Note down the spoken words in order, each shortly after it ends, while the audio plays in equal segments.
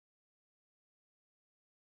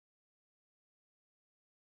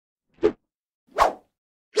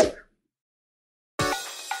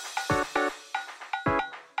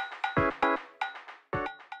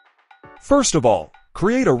First of all,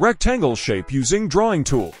 create a rectangle shape using Drawing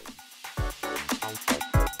Tool.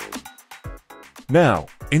 Now,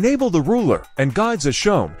 enable the ruler and guides as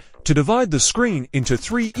shown to divide the screen into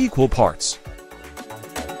 3 equal parts.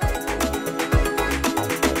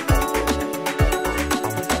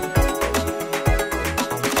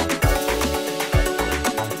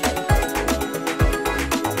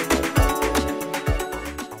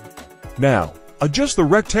 Now, adjust the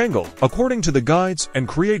rectangle according to the guides and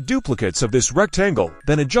create duplicates of this rectangle,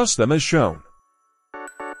 then adjust them as shown.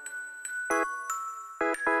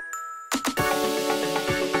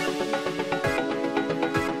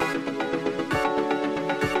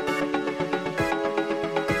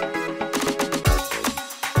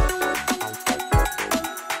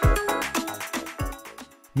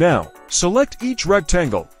 Now, select each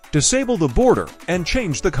rectangle, disable the border, and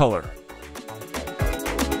change the color.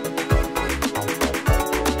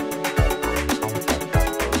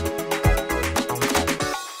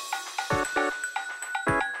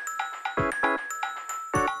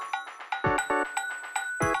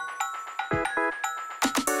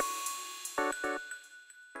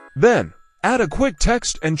 Then, add a quick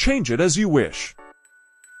text and change it as you wish.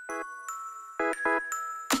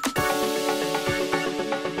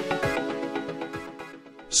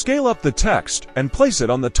 Scale up the text and place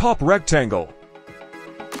it on the top rectangle.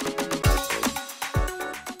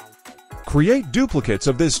 Create duplicates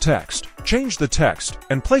of this text, change the text,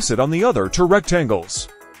 and place it on the other 2 rectangles.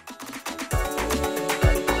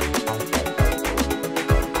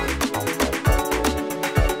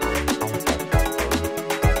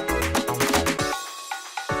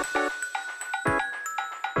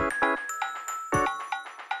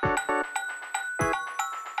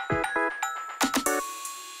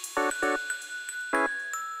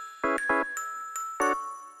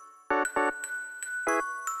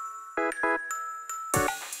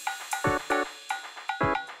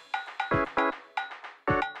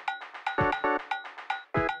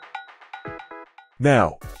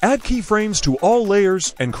 Now, add keyframes to all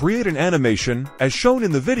layers and create an animation as shown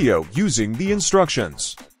in the video using the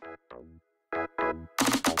instructions.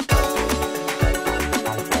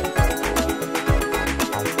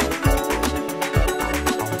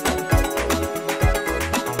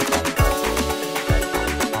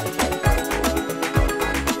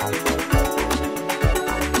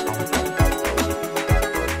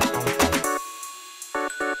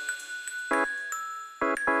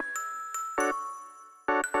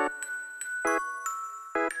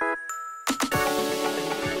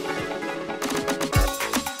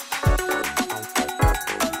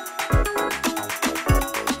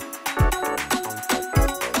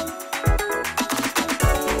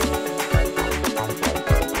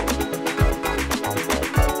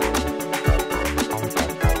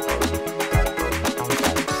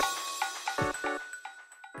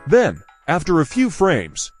 Then, after a few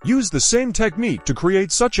frames, use the same technique to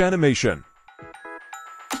create such animation.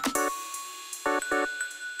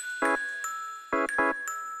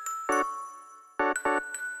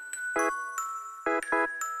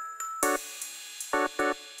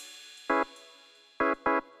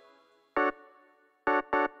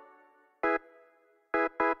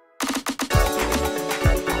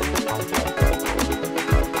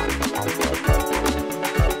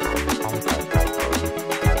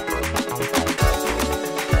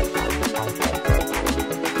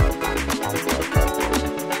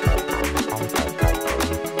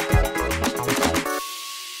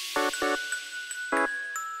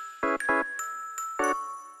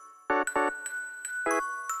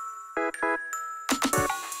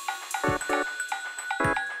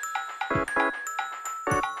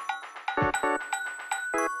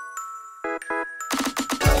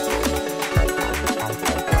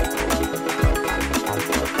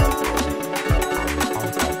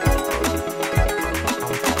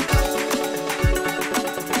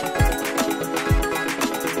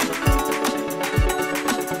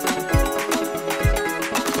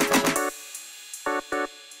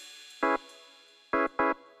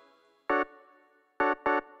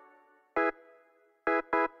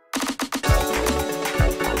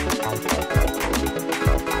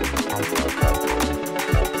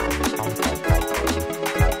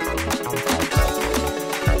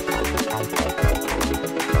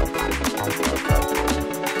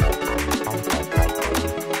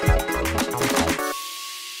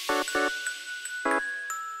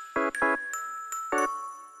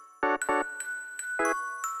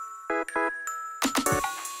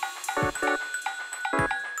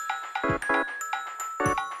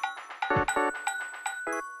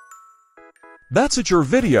 That's it, your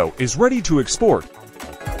video is ready to export.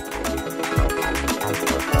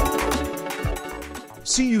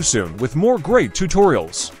 See you soon with more great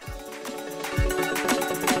tutorials.